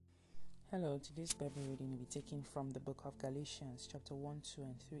Hello, today's Bible reading will be taken from the book of Galatians, chapter 1, 2,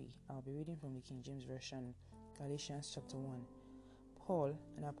 and 3. I'll be reading from the King James Version. Galatians chapter 1. Paul,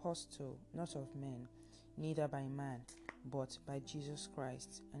 an apostle, not of men, neither by man, but by Jesus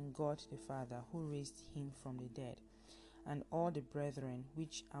Christ, and God the Father, who raised him from the dead, and all the brethren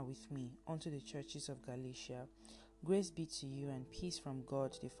which are with me, unto the churches of Galatia. Grace be to you, and peace from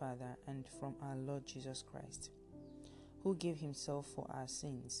God the Father, and from our Lord Jesus Christ, who gave himself for our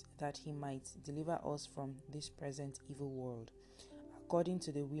sins, that he might deliver us from this present evil world, according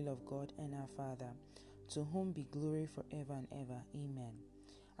to the will of God and our Father, to whom be glory forever and ever. Amen.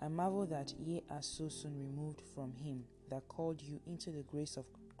 I marvel that ye are so soon removed from him that called you into the grace of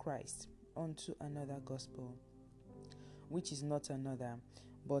Christ unto another gospel, which is not another,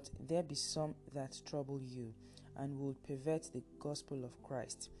 but there be some that trouble you, and will pervert the gospel of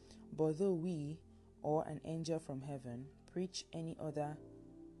Christ. But though we, or an angel from heaven, preach any other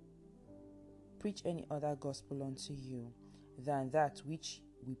gospel unto you than that which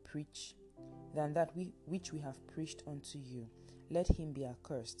we have preached unto you, let him be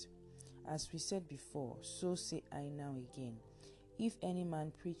accursed. As we said before, so say I now again, if any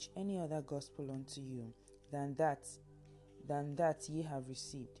man preach any other gospel unto you than that ye have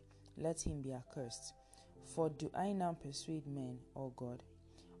received, let him be accursed. For do I now persuade men or God?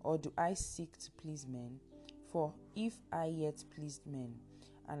 Or do I seek to please men? For if I yet pleased men,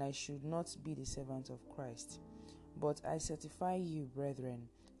 and I should not be the servant of Christ. But I certify you, brethren,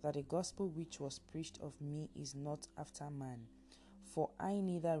 that the gospel which was preached of me is not after man. For I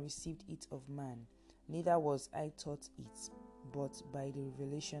neither received it of man, neither was I taught it, but by the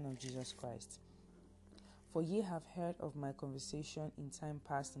revelation of Jesus Christ. For ye have heard of my conversation in time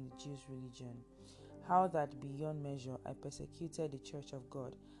past in the Jews' religion, how that beyond measure I persecuted the church of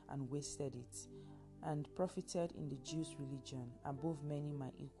God, and wasted it, and profited in the Jews' religion above many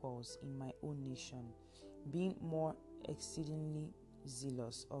my equals in my own nation, being more exceedingly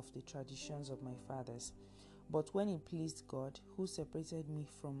zealous of the traditions of my fathers. But when it pleased God, who separated me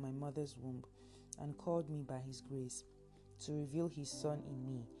from my mother's womb, and called me by his grace, to reveal his Son in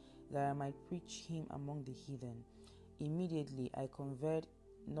me, that I might preach him among the heathen, immediately I conferred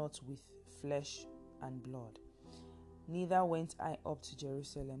not with flesh and blood. Neither went I up to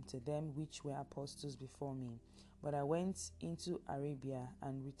Jerusalem to them which were apostles before me, but I went into Arabia,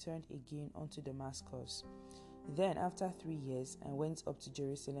 and returned again unto Damascus. Then after 3 years I went up to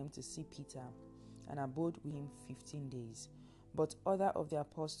Jerusalem to see Peter, and abode with him 15 days. But other of the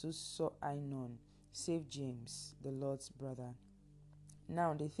apostles saw I none, save James, the Lord's brother.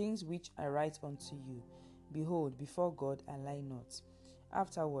 Now the things which I write unto you, behold, before God I lie not.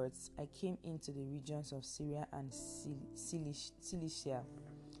 Afterwards I came into the regions of Syria and Cilicia,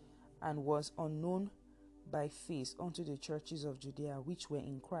 and was unknown by face unto the churches of Judea which were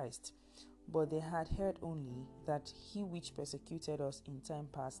in Christ. But they had heard only that he which persecuted us in time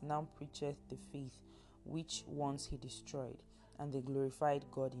past now preacheth the faith which once he destroyed, and they glorified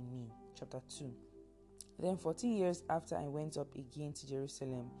God in me. Chapter 2. Then 14 years after I went up again to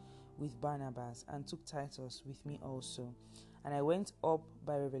Jerusalem with Barnabas, and took Titus with me also. And I went up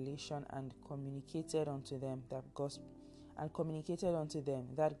by revelation, and communicated unto them that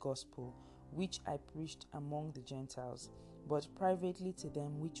gospel which I preached among the Gentiles, but privately to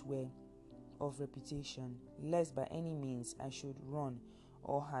them which were of reputation, lest by any means I should run,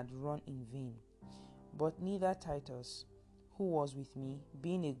 or had run in vain. But neither Titus, who was with me,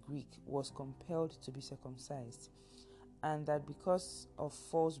 being a Greek, was compelled to be circumcised, and that because of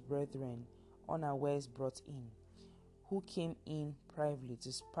false brethren unawares brought in, who came in privately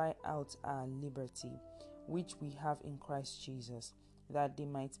to spy out our liberty, which we have in Christ Jesus, that they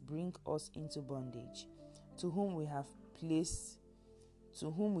might bring us into bondage, to whom we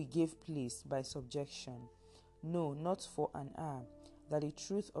gave place by subjection, no, not for an hour, that the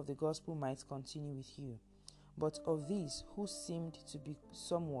truth of the gospel might continue with you. But of these who seemed to be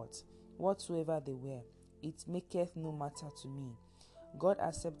somewhat, whatsoever they were, it maketh no matter to me. God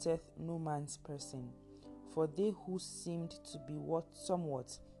accepteth no man's person. For they who seemed to be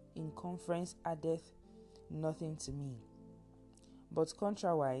somewhat in conference addeth nothing to me. But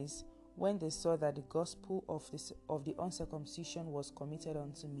contrariwise, when they saw that the gospel of the uncircumcision was committed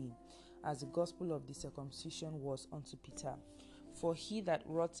unto me, as the gospel of the circumcision was unto Peter. For he that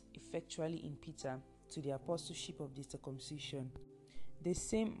wrought effectually in Peter to the apostleship of the circumcision, the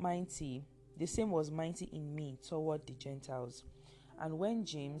same was mighty in me toward the Gentiles. And when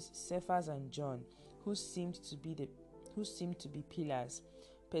James, Cephas, and John, who seemed to be pillars,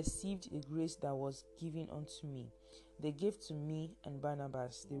 perceived the grace that was given unto me, they gave to me and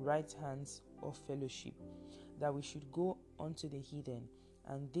Barnabas the right hands of fellowship, that we should go unto the heathen,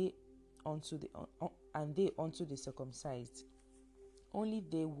 and they unto the circumcised. Only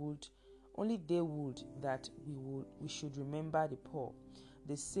they would that we should remember the poor,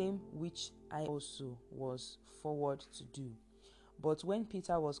 the same which I also was forward to do. But when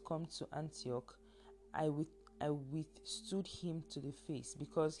Peter was come to Antioch, I withstood him to the face,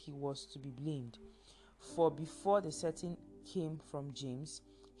 because he was to be blamed. For before the setting came from James,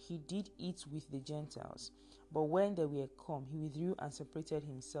 he did eat with the Gentiles. But when they were come, he withdrew and separated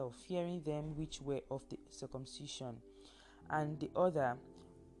himself, fearing them which were of the circumcision. And the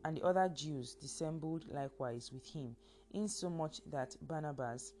other Jews dissembled likewise with him, insomuch that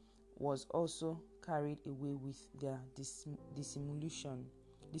Barnabas was also carried away with their dissimulation.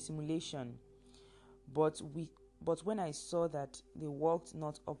 But when I saw that they walked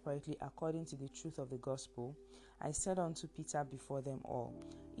not uprightly according to the truth of the gospel, I said unto Peter before them all,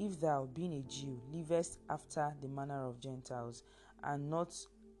 If thou, being a Jew, livest after the manner of Gentiles, and not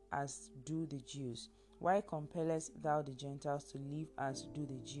as do the Jews, why compellest thou the Gentiles to live as do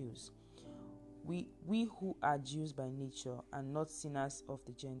the Jews? We who are Jews by nature, and not sinners of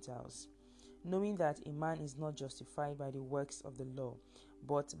the Gentiles, knowing that a man is not justified by the works of the law,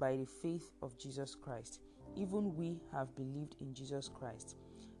 but by the faith of Jesus Christ. Even we have believed in Jesus Christ,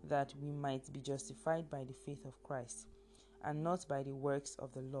 that we might be justified by the faith of Christ, and not by the works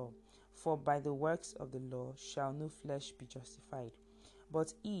of the law. For by the works of the law shall no flesh be justified.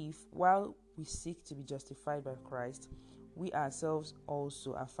 But if, while we seek to be justified by Christ, we ourselves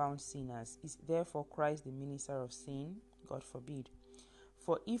also are found sinners, is therefore Christ the minister of sin? God forbid.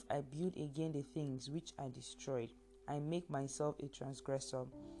 For if I build again the things which I destroyed, I make myself a transgressor.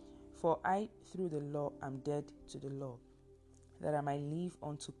 For I through the law am dead to the law, that I might live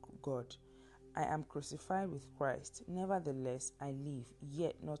unto God. I am crucified with Christ. Nevertheless I live,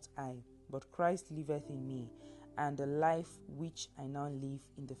 yet not I, but Christ liveth in me. And the life which I now live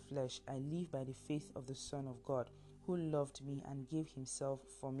in the flesh, I live by the faith of the Son of God, who loved me and gave himself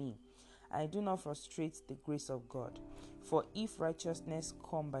for me. I do not frustrate the grace of God. For if righteousness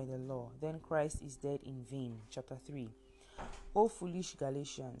come by the law, then Christ is dead in vain. Chapter 3. O foolish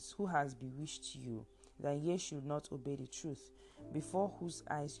Galatians, who has bewitched you, that ye should not obey the truth, before whose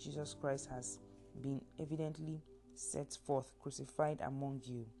eyes Jesus Christ has been evidently set forth, crucified among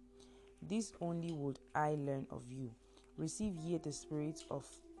you? This only would I learn of you. Receive ye the Spirit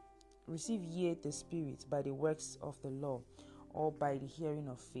by the works of the law, or by the hearing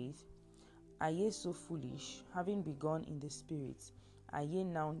of faith? Are ye so foolish? Having begun in the Spirit, are ye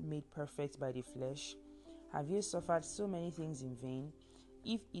now made perfect by the flesh? Have ye suffered so many things in vain,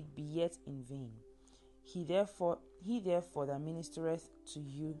 if it be yet in vain? He therefore that ministereth to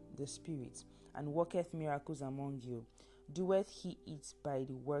you the Spirit, and worketh miracles among you, doeth he it by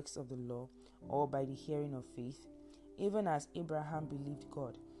the works of the law, or by the hearing of faith? Even as Abraham believed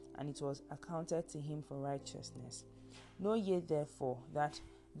God, and it was accounted to him for righteousness. Know ye therefore that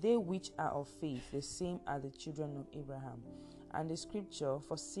they which are of faith, the same are the children of Abraham. And the scripture,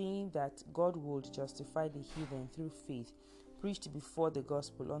 foreseeing that God would justify the heathen through faith, preached before the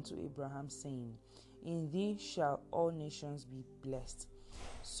gospel unto Abraham, saying, In thee shall all nations be blessed.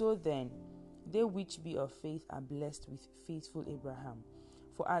 So then, they which be of faith are blessed with faithful Abraham.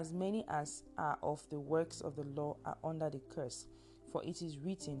 For as many as are of the works of the law are under the curse. For it is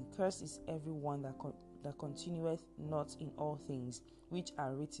written, Cursed is every one that continueth not in all things which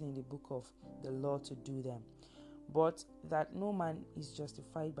are written in the book of the law to do them. But that no man is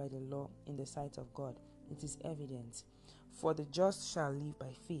justified by the law in the sight of God, it is evident. For the just shall live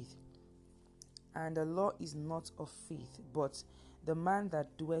by faith. And the law is not of faith, but the man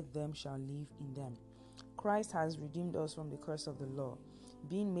that doeth them shall live in them. Christ has redeemed us from the curse of the law,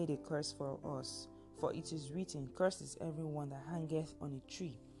 being made a curse for us. For it is written, Cursed is every one that hangeth on a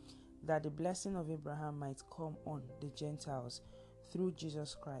tree, that the blessing of Abraham might come on the Gentiles through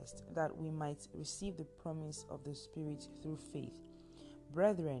Jesus Christ, that we might receive the promise of the Spirit through faith.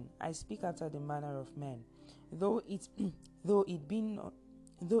 Brethren, I speak after the manner of men, though it be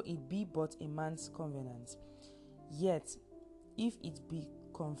but a man's covenant. Yet, if it be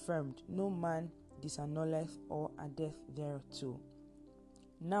confirmed, no man disannulleth or addeth thereto.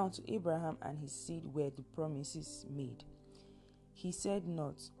 Now to Abraham and his seed were the promises made. He saith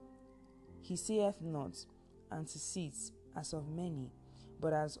not, unto seeds as of many,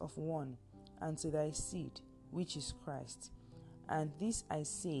 but as of one, and to thy seed, which is Christ. And this I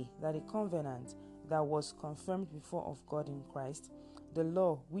say, that a covenant that was confirmed before of God in Christ, the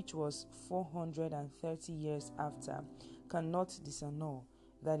law which was 430 years after, cannot disannul,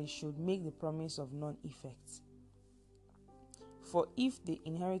 that it should make the promise of none effect. For if the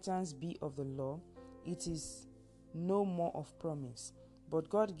inheritance be of the law, it is no more of promise, but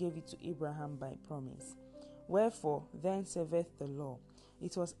God gave it to Abraham by promise. Wherefore then serveth the law.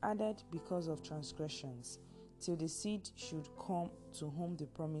 It was added because of transgressions, till the seed should come to whom the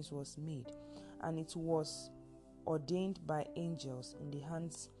promise was made, and it was ordained by angels in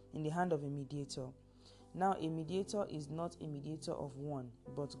the hand of a mediator. Now a mediator is not a mediator of one,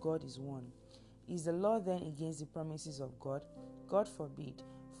 but God is one. Is the law then against the promises of God? God forbid.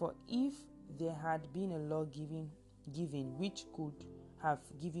 For if there had been a law given which could have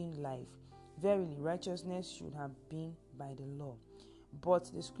given life, verily righteousness should have been by the law.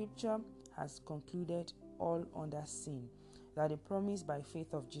 But the scripture has concluded all under sin, that the promise by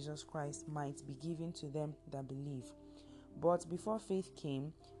faith of Jesus Christ might be given to them that believe. But before faith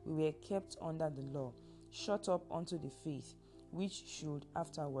came, we were kept under the law, shut up unto the faith, which should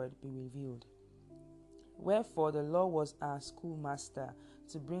afterward be revealed. Wherefore the law was our schoolmaster,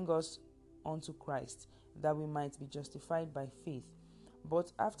 to bring us unto Christ, that we might be justified by faith.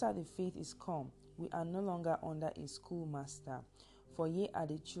 But after the faith is come, we are no longer under a schoolmaster. For ye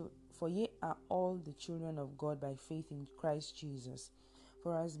are all the children of God by faith in Christ Jesus.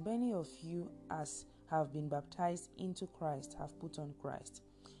 For as many of you as have been baptized into Christ have put on Christ.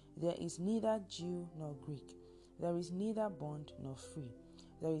 There is neither Jew nor Greek. There is neither bond nor free.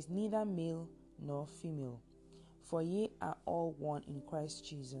 There is neither male nor female. For ye are all one in Christ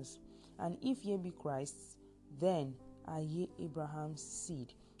Jesus. And if ye be Christ's, then are ye Abraham's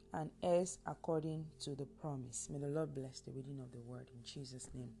seed, and heirs according to the promise. May the Lord bless the reading of the word in Jesus'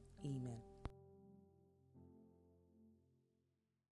 name. Amen.